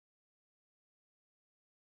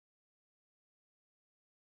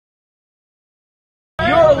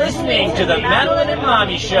listening to the Madelline and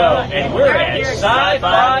Mommy Show, and we're at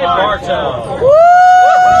Sci-Fi Bartow.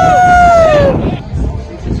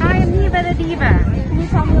 Hi, I'm Neva the Diva. Can you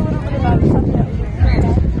tell me a little bit about yourself?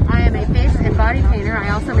 I am a face and body painter. I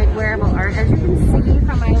also make wearable art. As you can see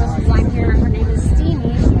from my little design here, her name is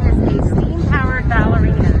Steamy. She is a steam-powered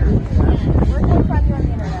ballerina. Where can we find you on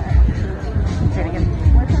the internet? Say it again.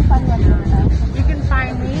 Where can we find you on the internet? You can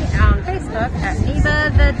find me on Facebook at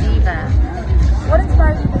Neva the Diva. What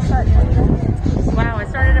inspired you to start doing this? Wow, I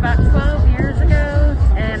started about 12 years ago,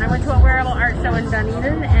 and I went to a wearable art show in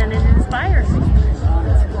Dunedin, and it inspired me.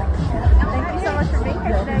 Thank you so much for being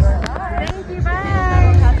here today. Bye. Thank you,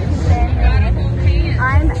 bye.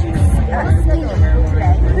 I'm Steamy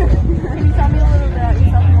today. Can you tell me a little bit about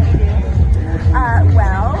yourself and what you do?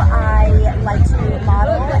 Well, I like to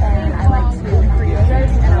model, and I like to create,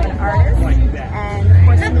 and I'm an artist. And of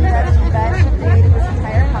course, Neva the Diva created this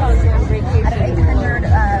entire costume out of 800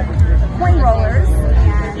 coin rollers,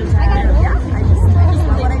 and yeah, I just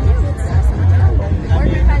love what I do. Where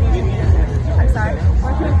can we find you? I'm sorry?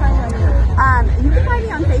 Where can we find you? You can find me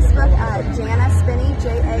on Facebook at Jana Spinney,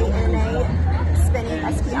 Jana Spinney,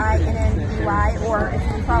 Spinney, or if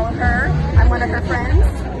you follow her, I'm one of her friends.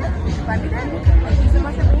 Find me there. Thank you so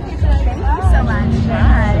much for being here today. Thank you so much.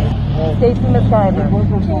 Bye. Stacy Misguided. Can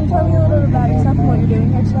you tell me a little bit about yourself and what you're doing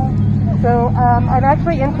here today? So I'm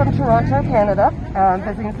actually in from Toronto, Canada,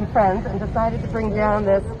 visiting some friends, and decided to bring down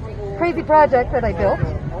this crazy project that I built.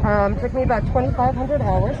 Took me about 2,500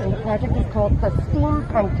 hours, and the project is called the Steam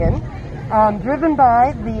Pumpkin, driven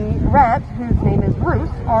by the rat whose name is Roos,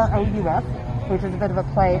 R-O-U-S, which is a bit of a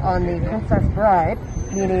play on the Princess Bride,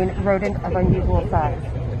 meaning rodent of unusual size.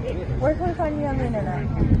 Where can we find you on the internet?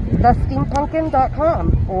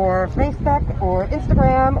 thesteampumpkin.com, or Facebook, or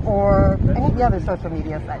Instagram, or any of the other social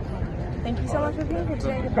media sites. Thank you so much for being here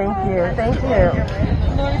today. Thank you. Thank you.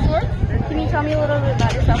 Lori Swartz, can you tell me a little bit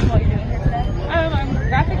about yourself and what you're doing here today? I'm a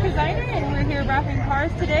graphic designer, and we're here wrapping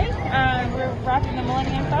cars today. We're wrapping the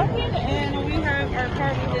Millennium Falcon, and we have our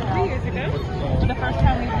car we did 3 years ago for the first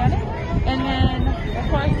time we've done it. And then, of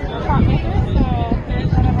course, we're prop makers, so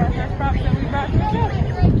here's one of our first props that we brought to the show.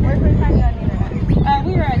 Where can we find you on the internet?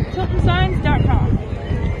 We are at tiltonsigns.com.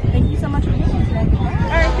 Thank you so much for being here today. All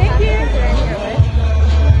right, thank you.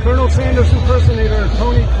 Colonel Sanders impersonator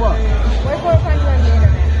Tony Cluck. Where can we find you on the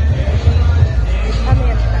internet? On the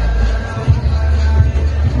internet.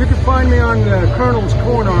 You can find me on Colonel's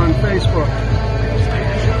Corner on Facebook.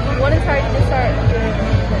 What inspired you to start doing this?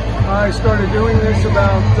 I started doing this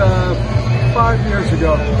about 5 years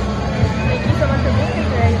ago. Thank you so much for being here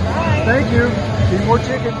today. Bye. Thank you. Eat more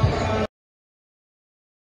chicken.